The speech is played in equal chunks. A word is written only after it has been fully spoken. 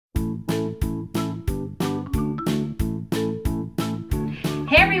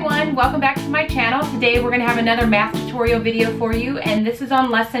Hey everyone, welcome back to my channel. Today we're going to have another math tutorial video for you, and this is on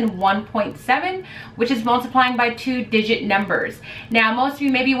lesson 1.7, which is multiplying by two-digit numbers. Now most of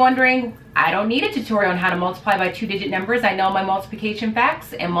you may be wondering, I don't need a tutorial on how to multiply by two-digit numbers. I know my multiplication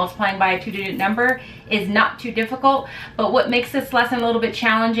facts, and multiplying by a two-digit number is not too difficult, but what makes this lesson a little bit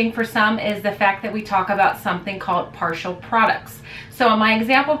challenging for some is the fact that we talk about something called partial products. So in my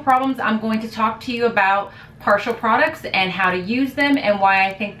example problems, I'm going to talk to you about partial products and how to use them and why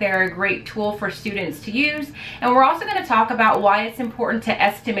I think they're a great tool for students to use. And we're also going to talk about why it's important to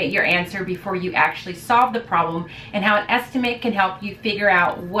estimate your answer before you actually solve the problem, and how an estimate can help you figure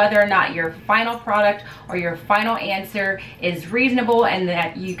out whether or not your final product or your final answer is reasonable and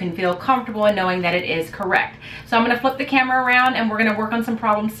that you can feel comfortable in knowing that it is correct. So I'm going to flip the camera around and we're going to work on some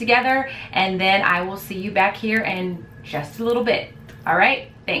problems together, and then I will see you back here in just a little bit. All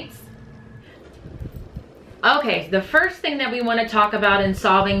right, thanks. Okay, the first thing that we want to talk about in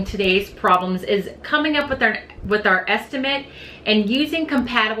solving today's problems is coming up with our estimate and using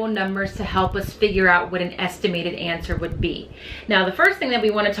compatible numbers to help us figure out what an estimated answer would be. Now, the first thing that we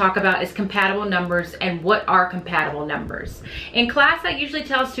want to talk about is compatible numbers and what are compatible numbers. In class, I usually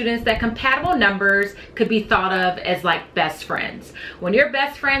tell students that compatible numbers could be thought of as like best friends. When you're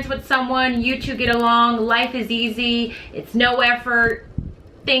best friends with someone, you two get along, life is easy, it's no effort,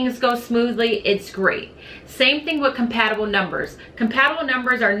 things go smoothly, it's great. Same thing with compatible numbers. Compatible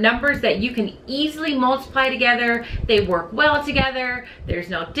numbers are numbers that you can easily multiply together. They work well together. There's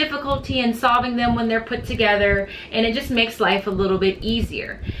no difficulty in solving them when they're put together, and it just makes life a little bit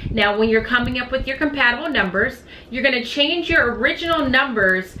easier. Now, when you're coming up with your compatible numbers, you're going to change your original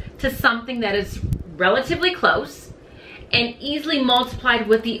numbers to something that is relatively close and easily multiplied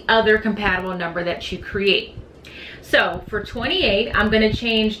with the other compatible number that you create. So for 28, I'm going to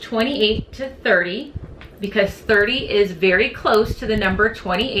change 28 to 30 because 30 is very close to the number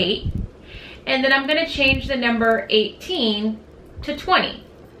 28. And then I'm going to change the number 18 to 20.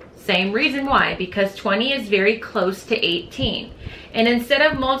 Same reason why, because 20 is very close to 18. And instead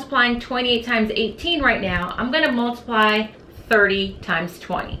of multiplying 28 times 18 right now, I'm going to multiply 30 times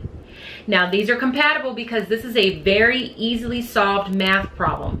 20. Now, these are compatible because this is a very easily solved math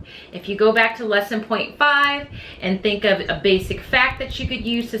problem. If you go back to lesson 0.5 and think of a basic fact that you could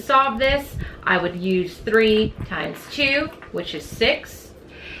use to solve this, I would use 3 times 2, which is 6.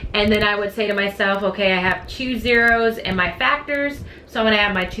 And then I would say to myself, okay, I have 2 zeros in my factors, so I'm going to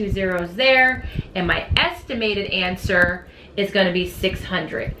add my 2 zeros there, and my estimated answer is going to be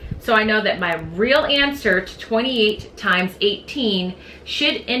 600. So I know that my real answer to 28 times 18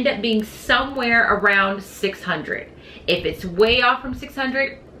 should end up being somewhere around 600. If it's way off from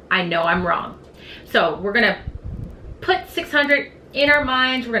 600, I know I'm wrong. So we're going to put 600 in our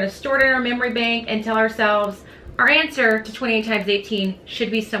minds, we're going to store it in our memory bank and tell ourselves our answer to 28 times 18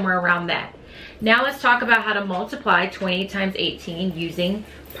 should be somewhere around that. Now let's talk about how to multiply 28 times 18 using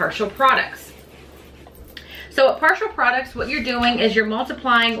partial products. So at partial products, what you're doing is you're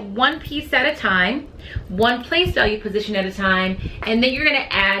multiplying one piece at a time, one place value position at a time, and then you're going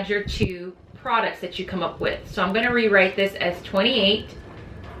to add your two products that you come up with. So I'm going to rewrite this as 28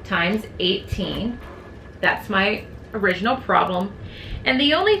 times 18. That's my original problem. And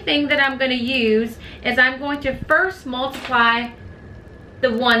the only thing that I'm going to use is I'm going to first multiply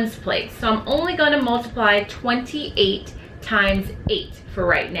the ones place. So I'm only going to multiply 28 times 8 for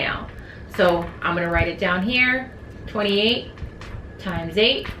right now. So I'm going to write it down here, 28 times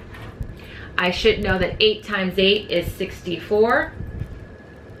 8. I should know that 8 times 8 is 64.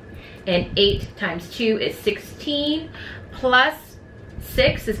 And 8 times 2 is 16. Plus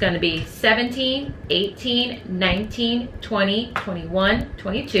 6 is going to be 17, 18, 19, 20, 21,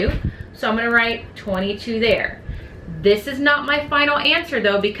 22. So I'm going to write 22 there. This is not my final answer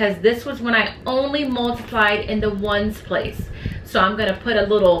though, because this was when I only multiplied in the ones place. So I'm going to put a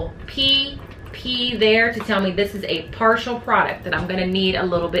little P there to tell me this is a partial product that I'm going to need a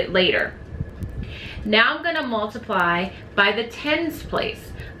little bit later. Now I'm going to multiply by the tens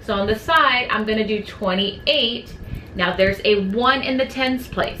place. So on the side, I'm going to do 28. Now there's a 1 in the tens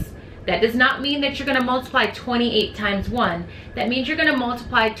place. That does not mean that you're going to multiply 28 times 1. That means you're going to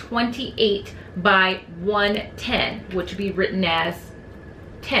multiply 28 by 1/10, which would be written as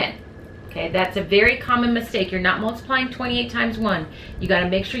 10. Okay, that's a very common mistake. You're not multiplying 28 times 1. You got to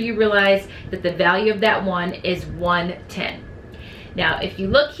make sure you realize that the value of that 1 is 1/10. Now, if you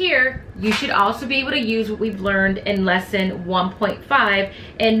look here, you should also be able to use what we've learned in lesson 1.5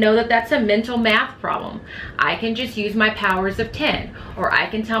 and know that that's a mental math problem. I can just use my powers of 10, or I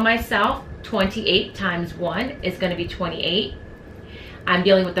can tell myself 28 times 1 is going to be 28. I'm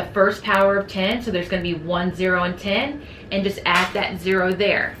dealing with the first power of 10, so there's going to be 1, 0, and 10, and just add that 0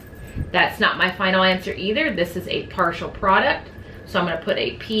 there. That's not my final answer either. This is a partial product, so I'm going to put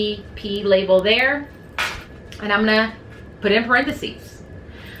a P label there, and I'm going to put it in parentheses.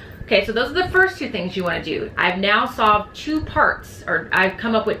 Okay, so those are the first two things you want to do. I've now solved two parts, or I've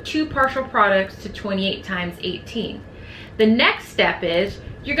come up with two partial products to 28 times 18. The next step is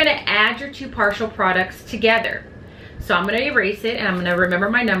you're going to add your two partial products together. So I'm going to erase it, and I'm going to remember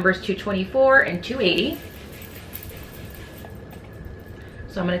my numbers, 224 and 280.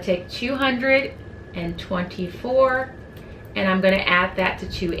 So I'm going to take 224 and I'm going to add that to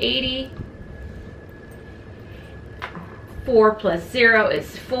 280. 4 plus 0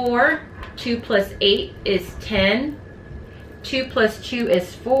 is 4. 2 plus 8 is 10. 2 plus 2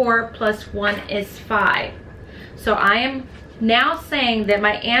 is 4, plus 1 is 5. So I am now saying that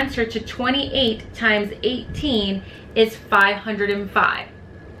my answer to 28 times 18 is 505.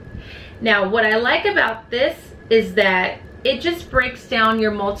 Now, what I like about this is that it just breaks down your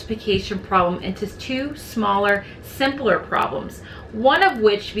multiplication problem into two smaller, simpler problems, one of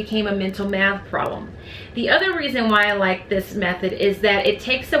which became a mental math problem. The other reason why I like this method is that it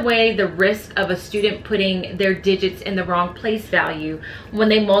takes away the risk of a student putting their digits in the wrong place value when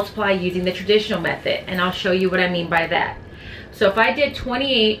they multiply using the traditional method, and I'll show you what I mean by that. So if I did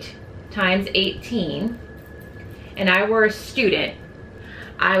 28 times 18 and I were a student,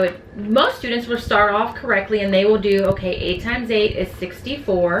 most students will start off correctly and they will do, okay, 8 times 8 is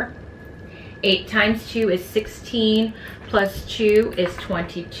 64, 8 times 2 is 16, plus 2 is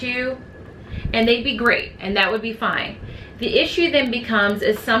 22, and they'd be great, and that would be fine. The issue then becomes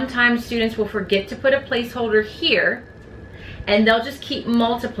is sometimes students will forget to put a placeholder here, and they'll just keep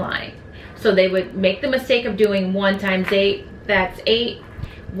multiplying. So they would make the mistake of doing 1 times 8, that's 8,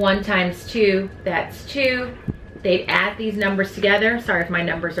 1 times 2, that's 2. They'd add these numbers together. Sorry if my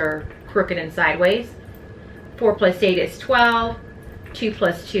numbers are crooked and sideways. 4 plus 8 is 12. 2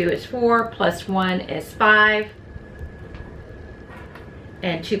 plus 2 is 4. Plus 1 is 5.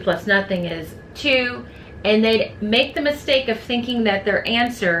 And 2 plus nothing is 2. And they'd make the mistake of thinking that their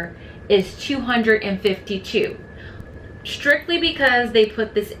answer is 252. Strictly because they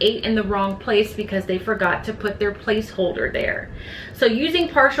put this 8 in the wrong place because they forgot to put their placeholder there. So using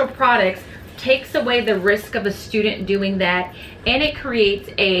partial products takes away the risk of a student doing that, and it creates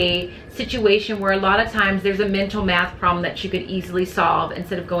a situation where a lot of times there's a mental math problem that you could easily solve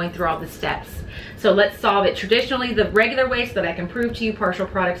instead of going through all the steps. So let's solve it traditionally, the regular way, so that I can prove to you partial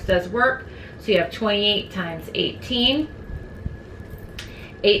products does work. So you have 28 times 18.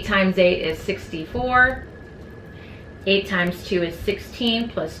 8 times 8 is 64. 8 times 2 is 16,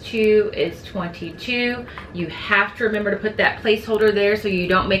 plus 2 is 22. You have to remember to put that placeholder there so you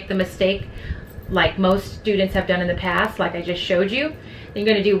don't make the mistake like most students have done in the past, like I just showed you. Then you're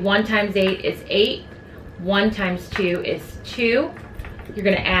going to do 1 times 8 is 8. 1 times 2 is 2. You're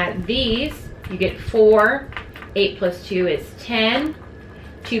going to add these. You get 4. 8 plus 2 is 10.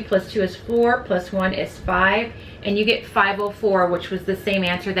 2 plus 2 is 4, plus 1 is 5. And you get 504, which was the same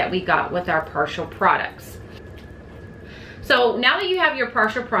answer that we got with our partial products. So now that you have your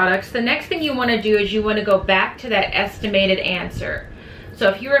partial products, the next thing you want to do is you want to go back to that estimated answer. So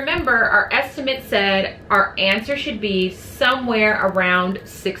if you remember, our estimate said our answer should be somewhere around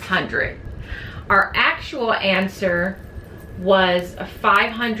 600. Our actual answer was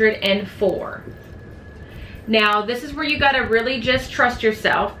 504. Now, this is where you got to really just trust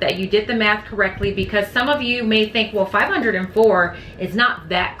yourself that you did the math correctly, because some of you may think, well, 504 is not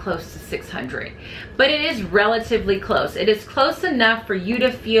that close to 600, but it is relatively close. It is close enough for you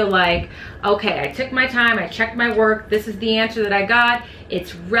to feel like, okay, I took my time, I checked my work, this is the answer that I got.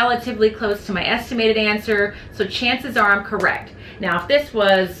 It's relatively close to my estimated answer, so chances are I'm correct. Now, if this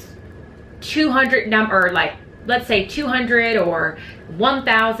was 200 or like, let's say 200 or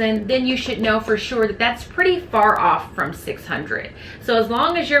 1,000, then you should know for sure that that's pretty far off from 600. So as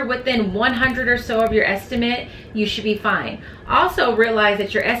long as you're within 100 or so of your estimate, you should be fine. Also realize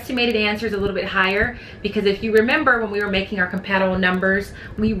that your estimated answer is a little bit higher, because if you remember when we were making our compatible numbers,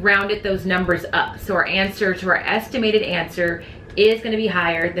 we rounded those numbers up. So our answer to our estimated answer is going to be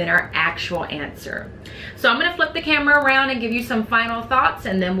higher than our actual answer. So I'm going to flip the camera around and give you some final thoughts,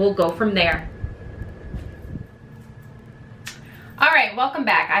 and then we'll go from there. All right, welcome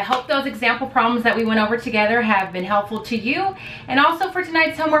back. I hope those example problems that we went over together have been helpful to you. And also for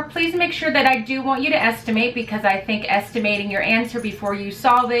tonight's homework, please make sure that I do want you to estimate, because I think estimating your answer before you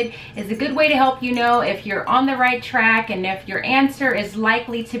solve it is a good way to help you know if you're on the right track and if your answer is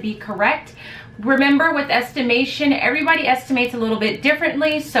likely to be correct. Remember, with estimation, everybody estimates a little bit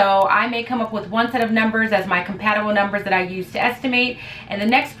differently, so I may come up with one set of numbers as my compatible numbers that I use to estimate, and the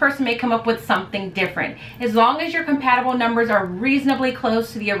next person may come up with something different. As long as your compatible numbers are reasonably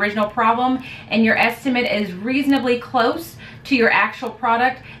close to the original problem and your estimate is reasonably close to your actual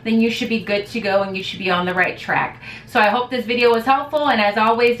product, then you should be good to go and you should be on the right track. So I hope this video was helpful, and as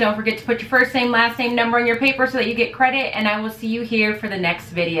always, don't forget to put your first name, last name, number on your paper so that you get credit, and I will see you here for the next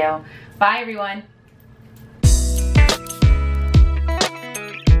video. Bye everyone.